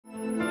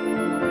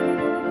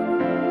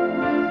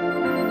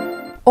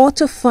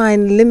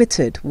Autofine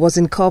Limited was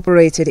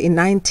incorporated in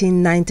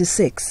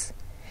 1996.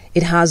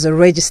 It has a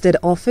registered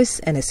office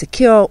and a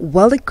secure,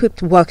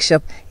 well-equipped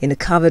workshop in a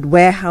covered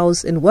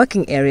warehouse and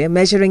working area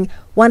measuring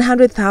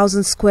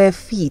 100,000 square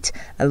feet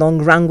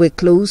along Rangwe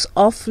Close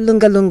off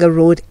Lunga Lunga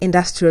Road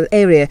Industrial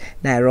Area,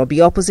 Nairobi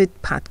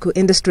opposite Patco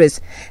Industries.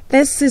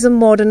 This is a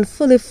modern,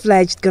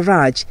 fully-fledged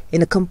garage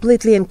in a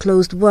completely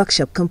enclosed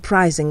workshop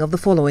comprising of the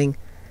following: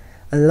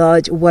 a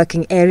large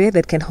working area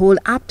that can hold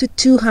up to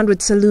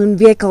 200 saloon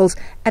vehicles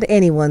at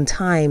any one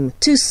time,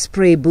 2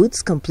 spray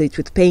booths complete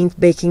with paint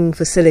baking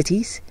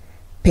facilities,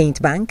 paint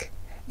bank,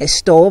 a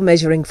store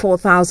measuring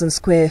 4,000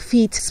 square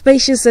feet,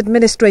 spacious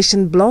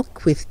administration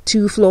block with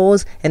 2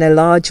 floors and a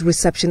large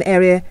reception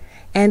area,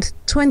 and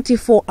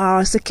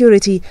 24-hour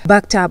security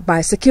backed up by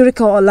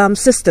Securico alarm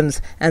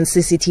systems and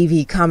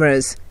CCTV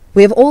cameras.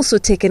 We have also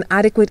taken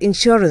adequate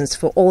insurance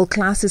for all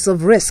classes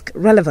of risk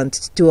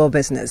relevant to our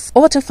business.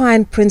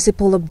 Autofine's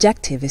principal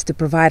objective is to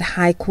provide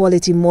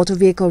high-quality motor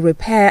vehicle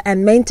repair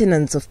and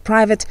maintenance of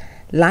private,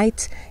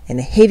 light and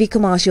heavy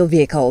commercial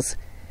vehicles.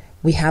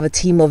 We have a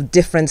team of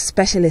different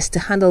specialists to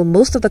handle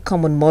most of the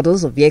common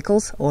models of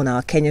vehicles on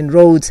our Kenyan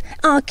roads.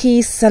 Our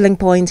key selling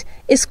point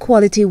is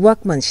quality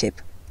workmanship,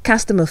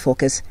 customer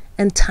focus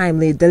and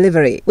timely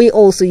delivery. We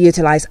also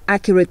utilize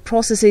accurate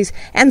processes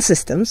and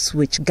systems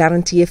which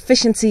guarantee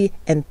efficiency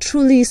and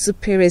truly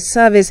superior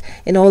service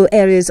in all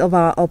areas of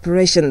our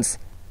operations.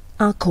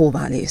 Our core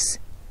values: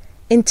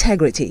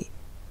 integrity,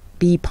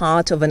 be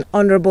part of an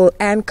honorable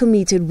and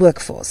committed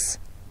workforce;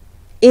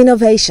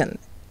 innovation,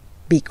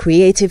 be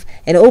creative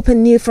and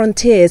open new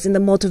frontiers in the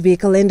motor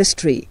vehicle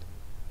industry;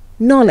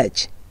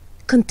 knowledge,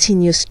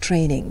 continuous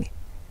training;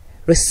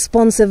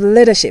 responsive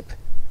leadership,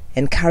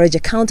 encourage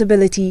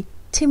accountability,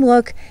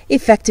 teamwork,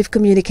 effective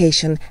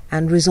communication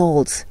and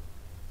results;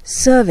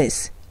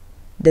 service,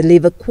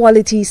 deliver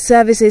quality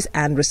services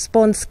and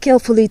respond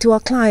skillfully to our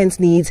clients'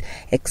 needs,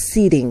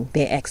 exceeding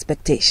their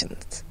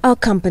expectations. Our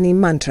company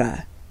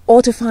mantra,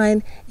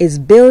 Autofine, is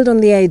built on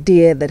the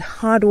idea that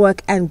hard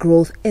work and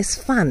growth is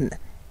fun.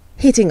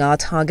 Hitting our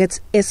targets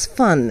is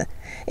fun,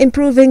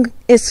 improving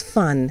is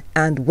fun,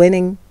 and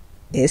winning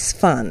is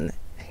fun.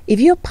 If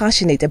you're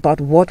passionate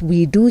about what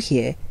we do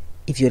here,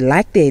 if you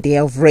like the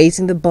idea of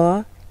raising the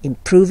bar,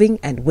 improving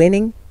and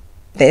winning,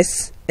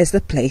 this is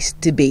the place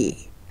to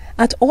be.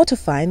 At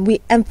Autofine,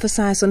 we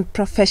emphasize on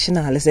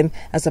professionalism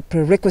as a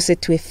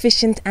prerequisite to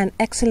efficient and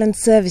excellent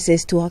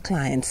services to our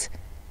clients.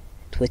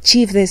 To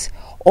achieve this,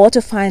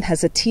 Autofine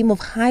has a team of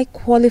high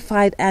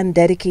qualified and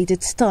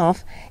dedicated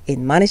staff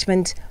in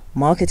management,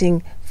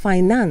 marketing,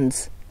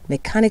 finance,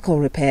 mechanical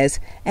repairs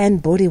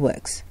and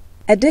bodyworks.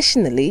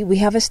 Additionally, we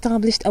have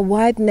established a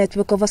wide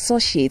network of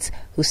associates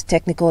whose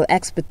technical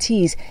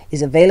expertise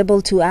is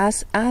available to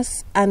us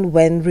as and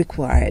when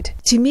required.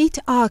 To meet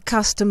our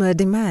customer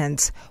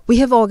demands, we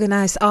have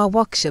organized our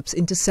workshops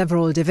into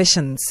several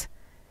divisions.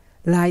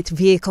 Light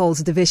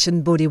Vehicles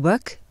Division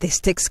Bodywork. This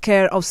takes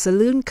care of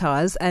saloon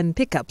cars and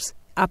pickups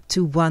up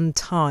to 1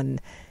 ton.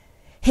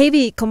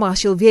 Heavy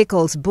Commercial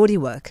Vehicles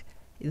Bodywork.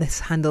 This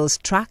handles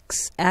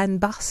trucks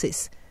and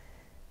buses.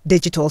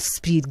 Digital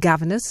Speed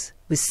Governors.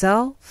 We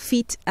sell,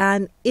 fit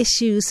and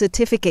issue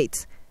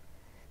certificates.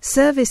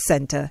 Service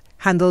Center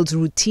handles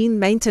routine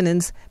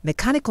maintenance,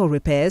 mechanical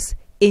repairs,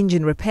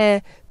 engine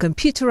repair,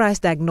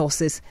 computerized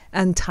diagnosis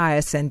and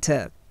tire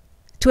center.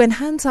 To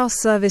enhance our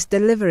service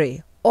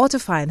delivery,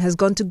 Autofine has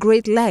gone to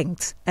great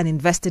lengths and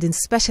invested in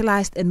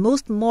specialized and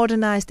most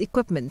modernized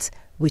equipment,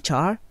 which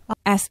are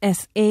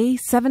SSA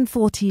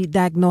 740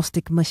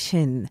 diagnostic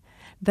machine.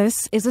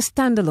 This is a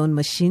standalone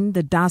machine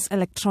that does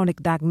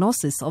electronic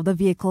diagnosis of the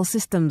vehicle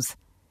systems.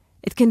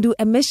 It can do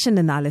emission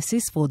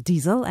analysis for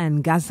diesel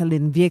and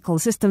gasoline vehicle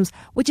systems,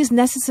 which is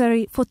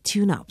necessary for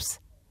tune-ups.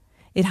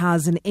 It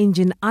has an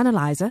engine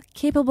analyzer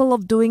capable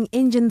of doing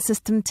engine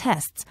system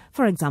tests,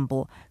 for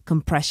example,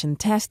 compression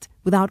test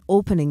without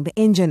opening the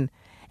engine,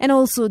 and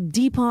also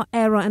deeper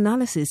error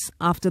analysis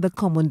after the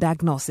common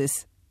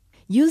diagnosis.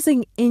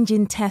 Using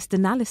engine test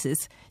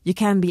analysis, you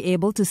can be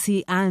able to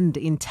see and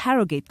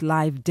interrogate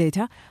live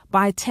data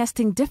by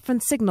testing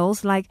different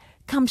signals like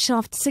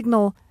camshaft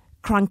signal,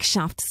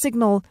 crankshaft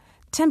signal,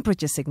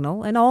 temperature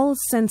signal, and all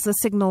sensor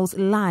signals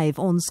live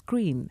on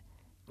screen.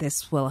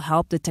 This will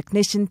help the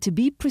technician to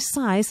be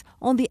precise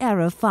on the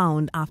error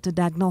found after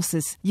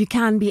diagnosis. You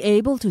can be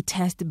able to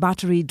test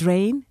battery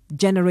drain,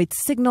 generate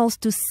signals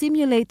to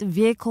simulate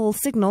vehicle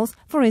signals,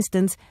 for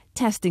instance,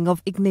 testing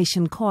of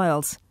ignition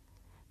coils.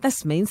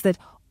 This means that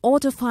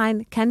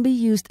Autofine can be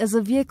used as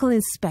a vehicle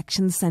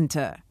inspection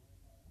center.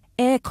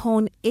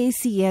 Aircon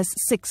ACS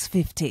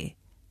 650.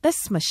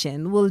 This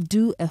machine will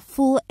do a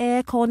full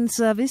aircon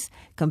service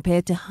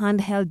compared to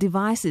handheld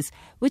devices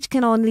which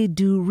can only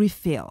do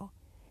refill.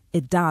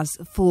 It does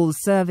full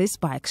service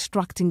by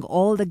extracting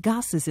all the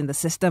gases in the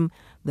system,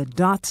 the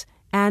dirt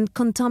and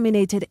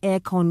contaminated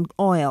aircon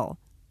oil.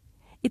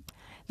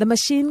 The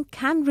machine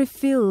can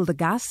refill the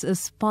gas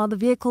as per the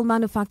vehicle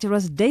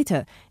manufacturer's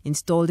data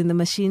installed in the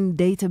machine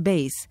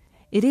database.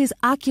 It is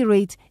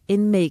accurate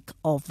in make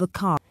of the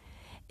car.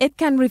 It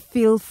can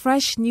refill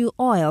fresh new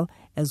oil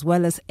as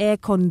well as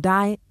aircon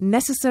dye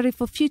necessary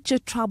for future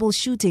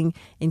troubleshooting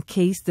in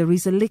case there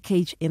is a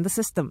leakage in the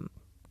system.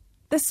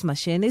 This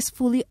machine is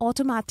fully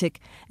automatic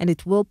and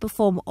it will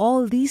perform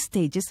all these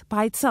stages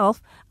by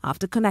itself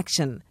after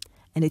connection,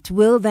 and it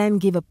will then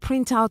give a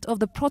printout of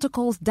the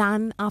protocols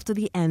done after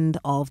the end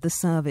of the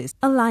service.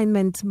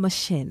 Alignment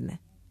machine.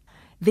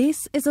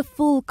 This is a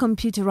full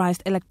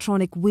computerized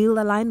electronic wheel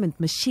alignment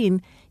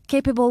machine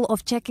capable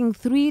of checking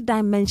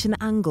 3-dimension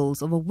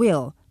angles of a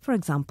wheel, for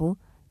example,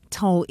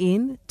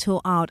 toe-in,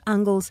 toe-out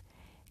angles,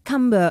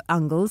 camber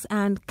angles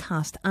and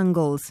cast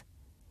angles.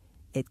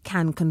 It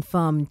can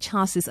confirm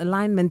chassis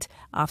alignment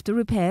after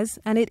repairs,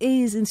 and it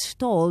is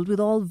installed with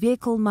all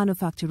vehicle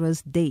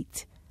manufacturers'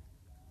 date.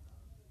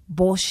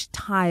 Bosch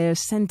Tire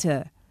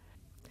Center.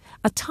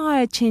 A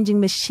tire changing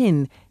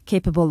machine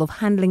capable of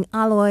handling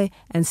alloy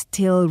and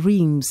steel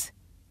rims.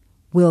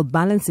 Wheel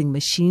balancing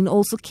machine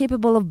also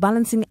capable of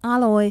balancing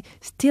alloy,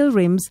 steel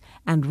rims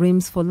and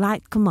rims for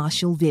light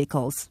commercial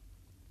vehicles.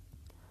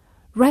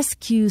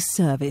 Rescue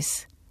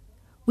service.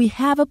 We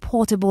have a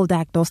portable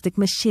diagnostic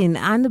machine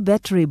and a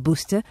battery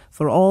booster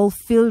for all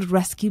field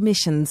rescue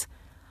missions.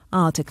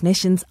 Our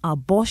technicians are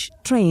Bosch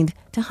trained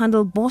to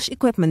handle Bosch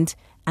equipment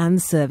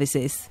and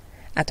services.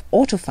 At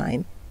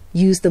Autofine,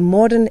 use the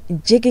modern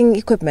jigging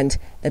equipment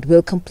that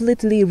will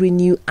completely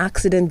renew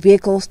accident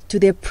vehicles to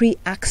their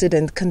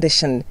pre-accident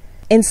condition.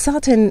 In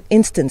certain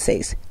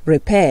instances,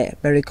 repair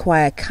may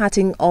require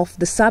cutting off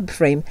the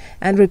subframe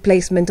and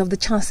replacement of the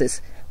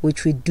chassis,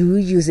 which we do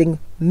using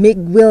MIG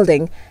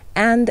welding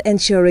and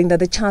ensuring that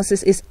the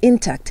chassis is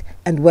intact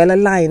and well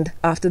aligned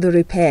after the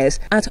repairs.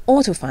 At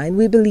Autofine,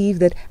 we believe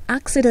that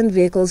accident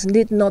vehicles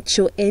need not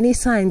show any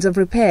signs of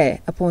repair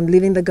upon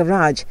leaving the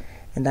garage,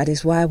 and that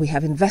is why we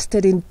have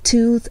invested in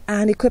tools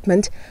and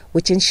equipment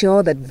which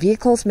ensure that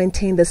vehicles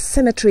maintain the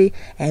symmetry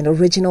and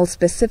original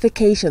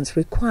specifications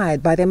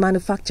required by their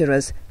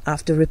manufacturers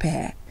after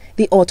repair.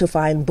 The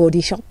Autofine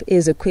body shop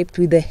is equipped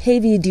with a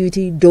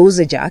heavy-duty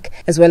dozer jack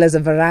as well as a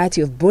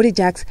variety of body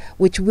jacks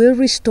which will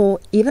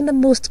restore even the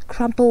most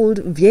crumpled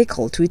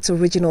vehicle to its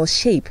original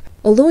shape.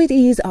 Although it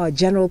is our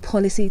general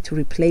policy to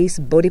replace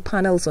body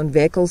panels on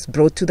vehicles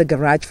brought to the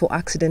garage for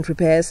accident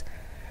repairs,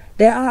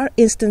 there are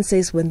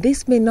instances when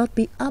this may not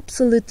be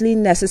absolutely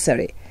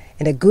necessary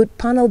and a good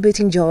panel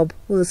beating job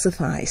will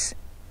suffice.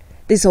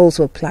 This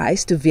also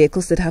applies to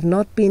vehicles that have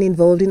not been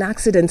involved in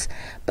accidents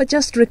but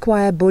just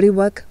require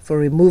bodywork for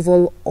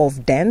removal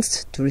of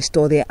dents to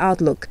restore their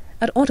outlook.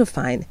 At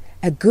Autofine,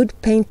 a good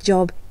paint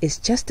job is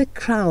just a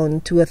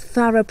crown to a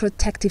thorough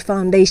protective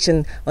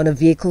foundation on a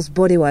vehicle's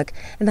bodywork,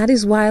 and that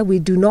is why we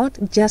do not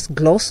just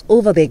gloss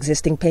over the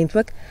existing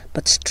paintwork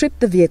but strip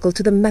the vehicle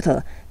to the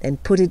metal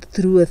and put it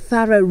through a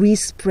thorough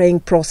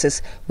respraying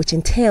process which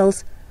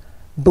entails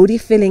body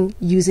filling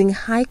using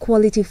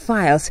high-quality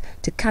files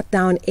to cut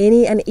down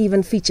any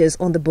uneven features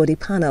on the body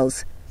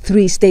panels.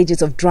 3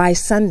 stages of dry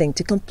sanding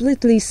to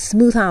completely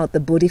smooth out the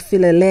body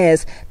filler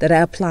layers that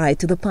are applied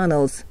to the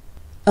panels.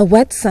 A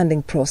wet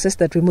sanding process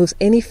that removes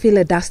any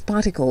filler dust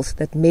particles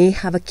that may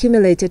have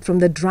accumulated from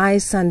the dry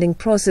sanding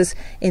process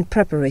in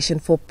preparation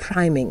for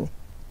priming.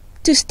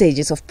 2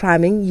 stages of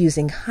priming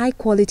using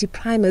high-quality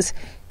primers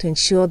to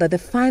ensure that the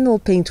final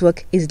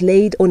paintwork is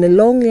laid on a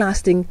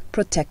long-lasting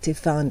protective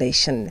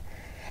foundation.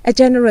 A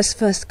generous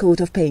first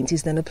coat of paint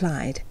is then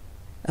applied.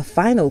 A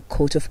final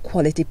coat of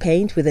quality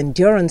paint with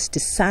endurance to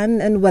sun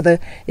and weather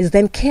is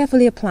then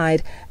carefully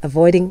applied,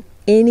 avoiding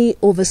any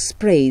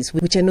oversprays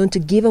which are known to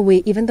give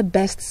away even the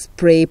best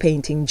spray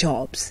painting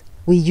jobs.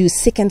 We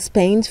use Sikkens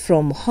paint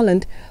from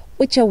Holland,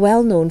 which are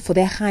well known for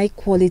their high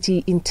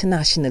quality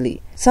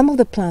internationally. Some of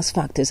the plus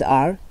factors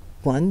are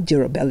 1.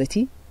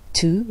 Durability,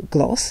 2.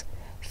 Gloss,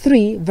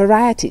 3.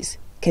 Varieties,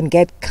 can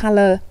get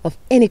color of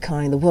any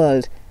car in the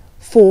world,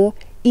 4.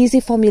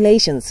 Easy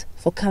formulations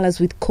for colors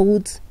with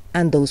codes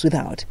and those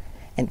without,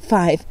 and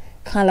 5.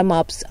 Color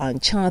maps and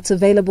charts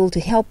available to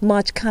help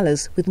match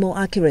colors with more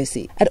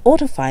accuracy. At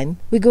Autofine,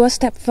 we go a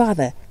step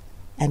further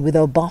and with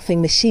our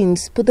buffing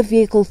machines put the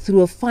vehicle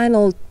through a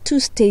final 2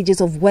 stages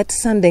of wet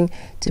sanding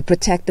to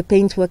protect the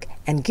paintwork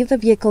and give the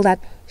vehicle that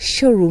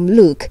showroom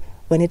look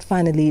when it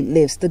finally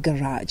leaves the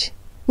garage.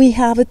 We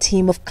have a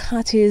team of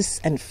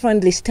courteous and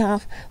friendly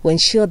staff who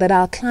ensure that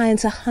our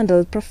clients are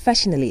handled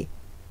professionally.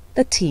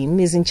 The team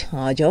is in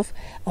charge of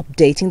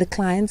updating the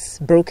clients,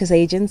 brokers,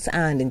 agents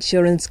and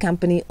insurance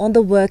company on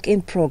the work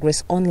in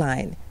progress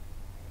online.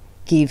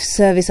 Give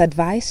service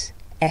advice,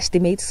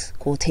 estimates,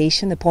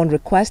 quotation upon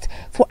request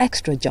for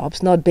extra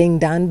jobs not being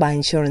done by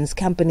insurance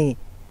company.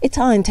 It's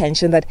our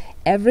intention that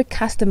every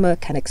customer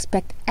can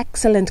expect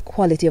excellent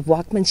quality of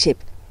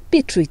workmanship,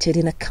 be treated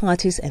in a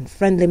courteous and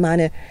friendly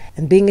manner,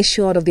 and being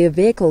assured of their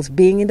vehicles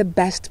being in the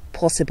best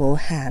possible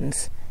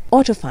hands.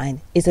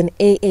 Autofine is an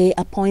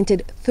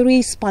AA-appointed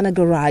 3-spanner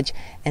garage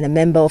and a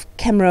member of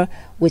KEMRA,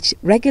 which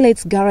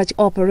regulates garage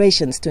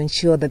operations to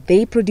ensure that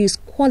they produce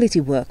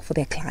quality work for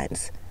their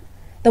clients.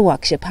 The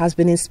workshop has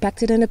been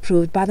inspected and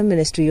approved by the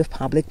Ministry of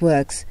Public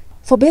Works.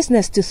 For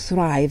business to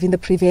thrive in the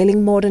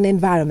prevailing modern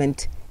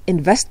environment,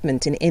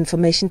 Investment in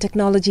information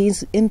technology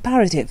is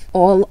imperative.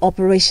 All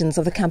operations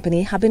of the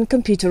company have been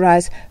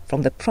computerized,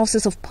 from the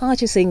process of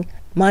purchasing,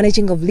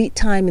 managing of lead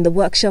time in the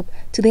workshop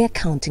to the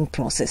accounting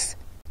process.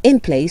 In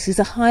place is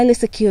a highly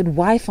secured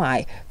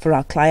Wi-Fi for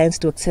our clients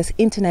to access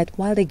internet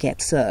while they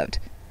get served.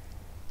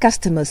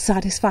 Customer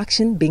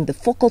satisfaction being the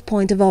focal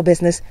point of our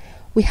business,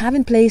 we have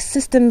in place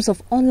systems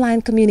of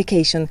online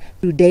communication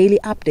through daily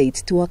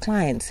updates to our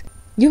clients.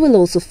 You will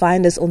also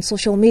find us on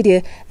social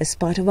media as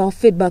part of our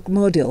feedback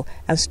module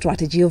and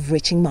strategy of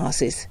reaching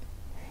masses.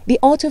 The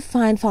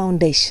Autofine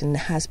Foundation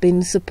has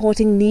been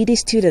supporting needy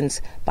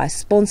students by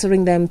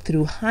sponsoring them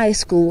through high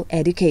school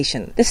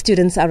education. The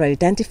students are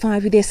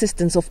identified with the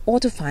assistance of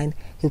Autofine,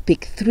 who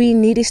pick 3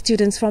 needy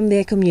students from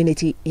their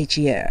community each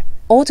year.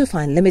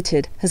 Autofine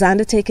Limited has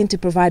undertaken to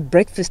provide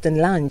breakfast and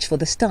lunch for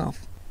the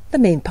staff. The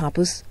main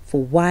purpose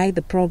for why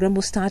the program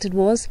was started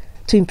was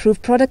to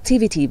improve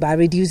productivity by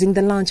reducing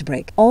the lunch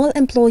break. All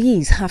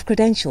employees have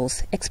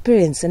credentials,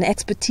 experience and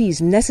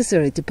expertise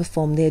necessary to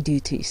perform their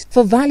duties.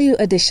 For value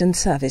addition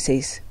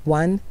services: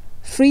 1.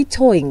 Free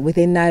towing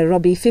within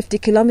Nairobi 50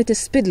 km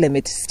speed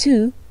limit.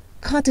 2.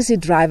 Courtesy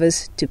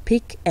drivers to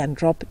pick and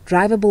drop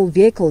drivable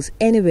vehicles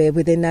anywhere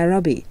within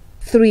Nairobi.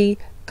 3.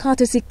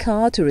 Courtesy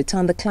car to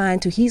return the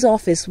client to his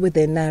office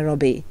within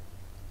Nairobi.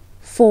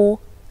 4.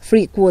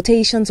 Free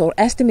quotations or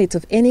estimates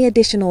of any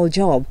additional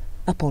job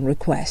upon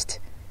request.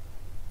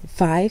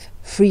 5.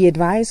 Free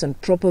advice on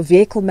proper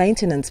vehicle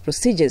maintenance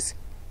procedures.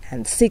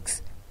 And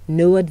 6.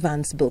 No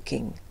advance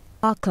booking.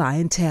 Our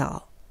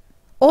clientele.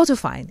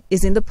 Autofine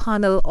is in the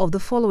panel of the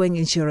following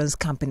insurance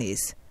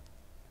companies: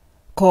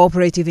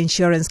 Cooperative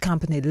Insurance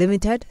Company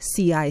Limited,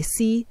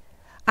 CIC,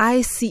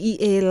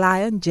 ICEA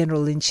Lion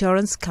General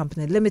Insurance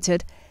Company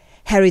Limited,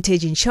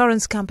 Heritage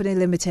Insurance Company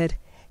Limited,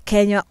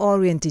 Kenya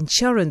Orient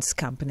Insurance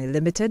Company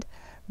Limited,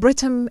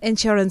 Britam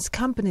Insurance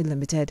Company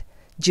Limited,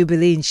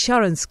 Jubilee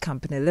Insurance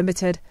Company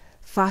Limited,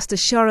 Fast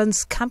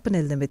Assurance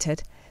Company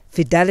Limited,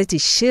 Fidelity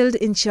Shield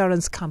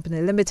Insurance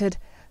Company Limited,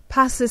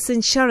 Passes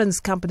Insurance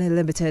Company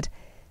Limited,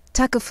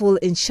 Takaful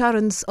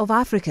Insurance of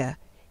Africa,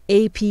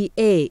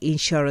 APA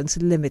Insurance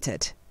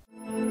Limited.